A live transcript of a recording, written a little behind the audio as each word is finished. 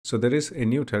So there is a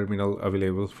new terminal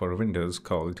available for Windows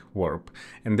called Warp,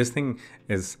 and this thing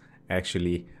is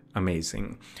actually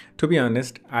amazing. To be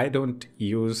honest, I don't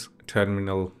use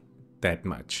terminal that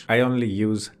much. I only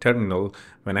use terminal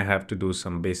when I have to do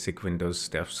some basic Windows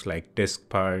stuffs like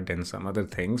diskpart and some other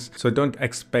things. So don't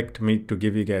expect me to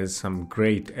give you guys some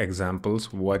great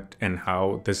examples what and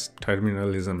how this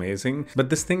terminal is amazing, but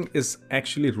this thing is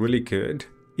actually really good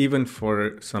even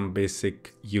for some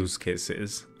basic use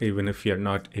cases, even if you're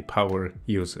not a power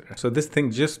user. So this thing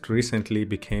just recently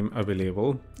became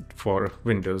available for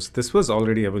Windows. This was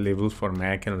already available for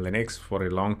Mac and Linux for a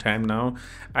long time now.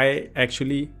 I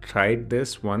actually tried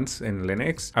this once in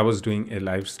Linux. I was doing a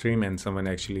live stream and someone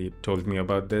actually told me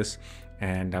about this,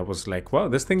 and I was like, wow,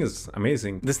 this thing is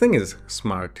amazing. This thing is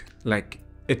smart. Like,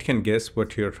 it can guess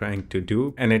what you're trying to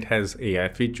do, and it has AI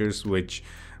features which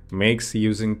makes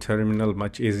using terminal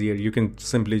much easier. You can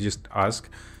simply just ask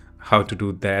how to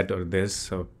do that or this.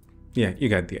 So yeah, you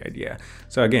got the idea.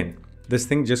 So again, this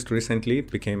thing just recently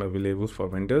became available for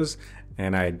Windows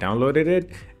and I downloaded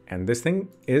it, and this thing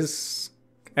is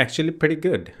actually pretty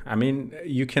good. I mean,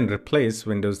 you can replace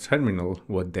Windows Terminal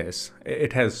with this.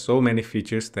 It has so many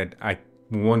features that I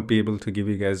won't be able to give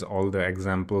you guys all the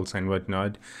examples and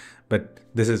whatnot, but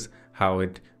this is how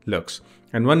it looks.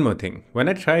 And one more thing, when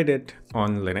I tried it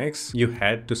on Linux, you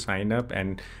had to sign up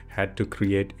and had to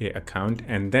create an account,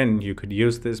 and then you could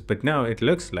use this. But now it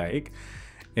looks like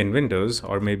in Windows,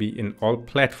 or maybe in all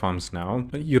platforms now,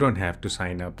 you don't have to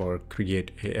sign up or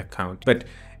create an account. But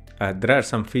there are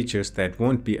some features that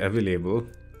won't be available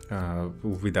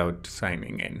without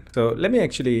signing in. So let me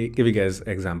actually give you guys an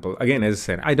example. Again, as I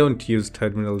said, I don't use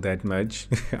terminal that much.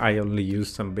 I only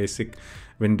use some basic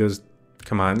Windows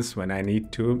commands when I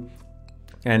need to,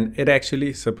 and it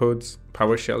actually supports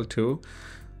PowerShell too,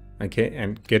 okay,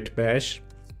 and Git Bash,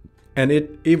 and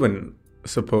it even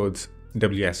supports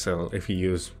WSL if you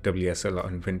use WSL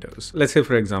on Windows. Let's say,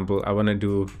 for example, I want to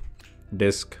do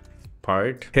disk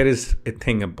part. Here is a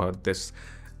thing about this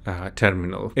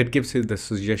terminal. It gives you the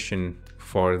suggestion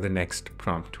for the next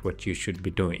prompt, what you should be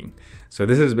doing. So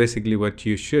this is basically what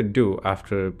you should do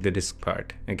after the disk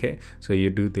part, okay? So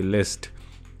you do the list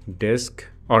disk,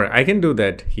 or I can do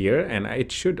that here and it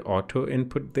should auto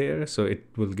input there, so it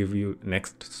will give you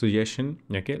next suggestion.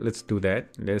 Okay, let's do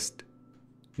that. List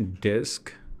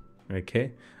disk.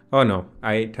 Okay, oh no,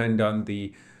 I turned on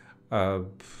the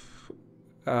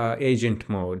agent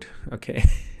mode. Okay.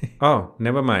 Oh,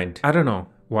 never mind, I don't know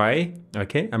why.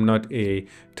 Okay, I'm not a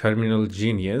terminal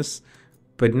genius,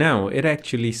 but now it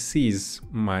actually sees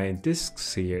my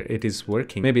disks here. It is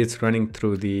working. Maybe it's running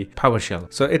through the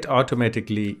PowerShell. So it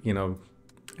automatically,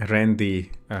 ran the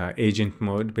agent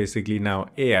mode. Basically now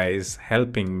AI is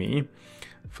helping me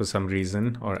for some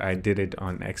reason, or I did it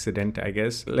on accident, I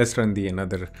guess. Let's run the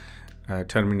another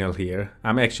terminal here.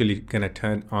 I'm actually gonna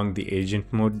turn on the agent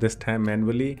mode this time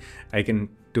manually. I can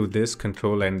do this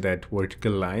control and that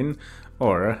vertical line,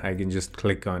 or I can just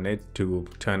click on it to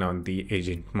turn on the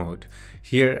agent mode.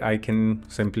 Here I can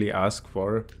simply ask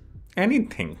for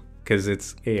anything because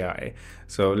it's AI.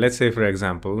 So let's say, for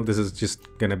example, this is just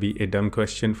gonna be a dumb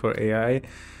question for AI.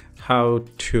 How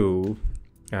to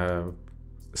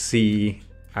see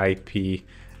IP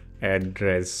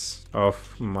address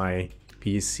of my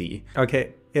PC.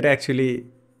 Okay, it actually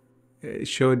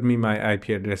showed me my IP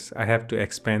address. I have to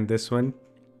expand this one.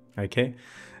 Okay,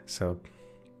 so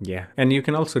yeah, and you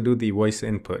can also do the voice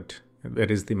input.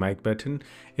 There is the mic button.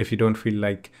 If you don't feel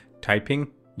like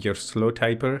typing, you're slow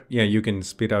typer, yeah, you can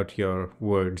spit out your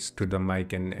words to the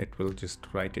mic and it will just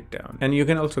write it down. And you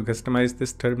can also customize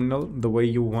this terminal the way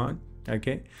you want.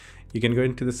 Okay, you can go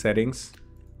into the settings.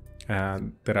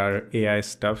 There are AI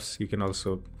stuffs. You can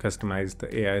also customize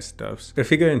the AI stuffs.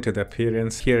 If you go into the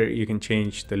appearance here, you can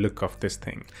change the look of this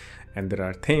thing, and there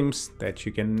are themes that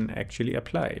you can actually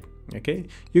apply. Okay,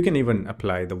 you can even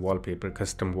apply the wallpaper,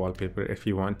 custom wallpaper if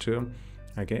you want to.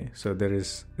 Okay, so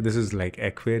this is like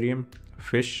aquarium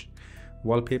fish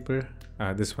wallpaper.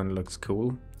 This one looks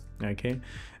cool. Okay,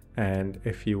 and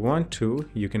if you want to,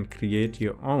 you can create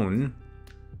your own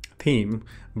theme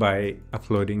by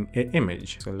uploading an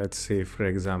image. So let's say, for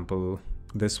example,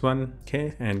 this one.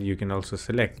 Okay, and you can also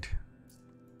select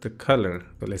the color.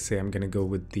 So let's say I'm gonna go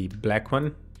with the black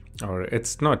one, or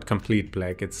it's not complete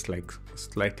black, it's like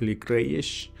slightly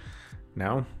grayish.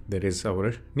 Now there is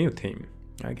our new theme.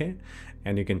 Okay,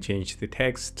 and you can change the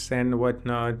texts and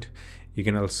whatnot. You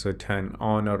can also turn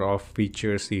on or off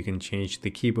features. You can change the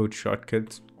keyboard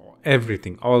shortcuts.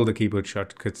 Everything, all the keyboard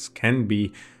shortcuts can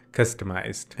be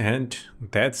customized, and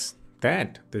that's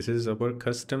that. This is our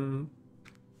custom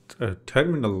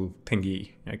terminal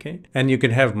thingy. Okay, and you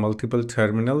can have multiple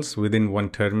terminals within one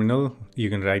terminal. You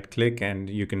can right click and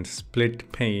you can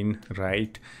split pane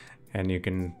right, and you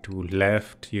can do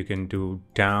left, you can do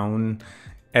down,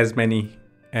 as many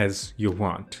as you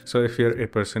want. So if you're a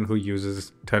person who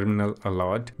uses terminal a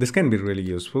lot, this can be really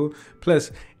useful.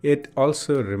 Plus it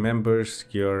also remembers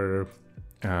your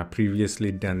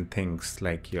previously done things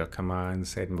like your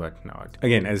commands and whatnot.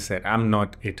 Again, as I said, I'm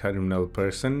not a terminal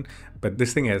person, but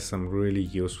this thing has some really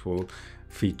useful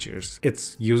features.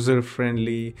 It's user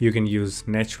friendly, you can use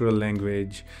natural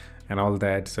language and all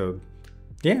that. So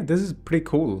yeah, this is pretty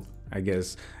cool, I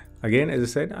guess. Again, as I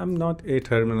said, I'm not a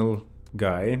terminal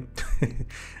guy,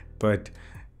 but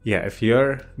yeah, if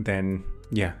you're, then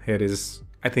yeah, here is,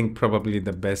 I think, probably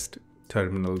the best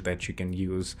terminal that you can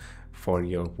use for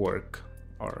your work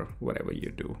or whatever you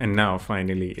do. And now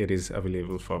finally it is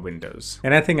available for Windows.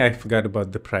 And I think I forgot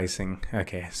about the pricing.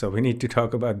 Okay, so we need to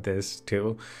talk about this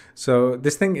too. So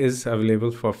this thing is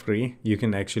available for free. You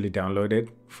can actually download it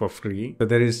for free. So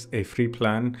there is a free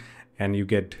plan and you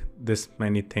get this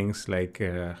many things like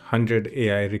 100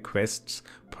 AI requests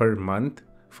per month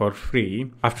for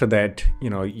free. After that,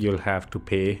 you know, you'll have to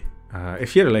pay.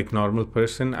 If you're like normal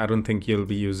person, I don't think you'll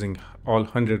be using all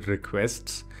 100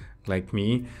 requests like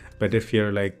me. But if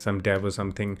you're like some dev or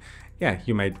something, yeah,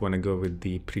 you might want to go with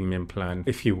the premium plan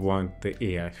if you want the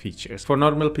AI features. For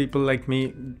normal people like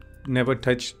me, never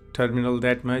touch terminal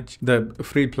that much, the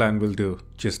free plan will do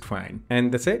just fine.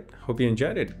 And that's it. Hope you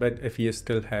enjoyed it. But if you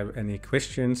still have any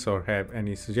questions or have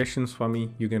any suggestions for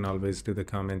me, you can always do the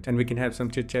comment and we can have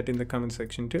some chit chat in the comment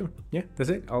section too. Yeah,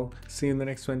 that's it. I'll see you in the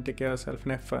next one. Take care of yourself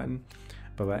and have fun.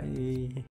 Bye bye.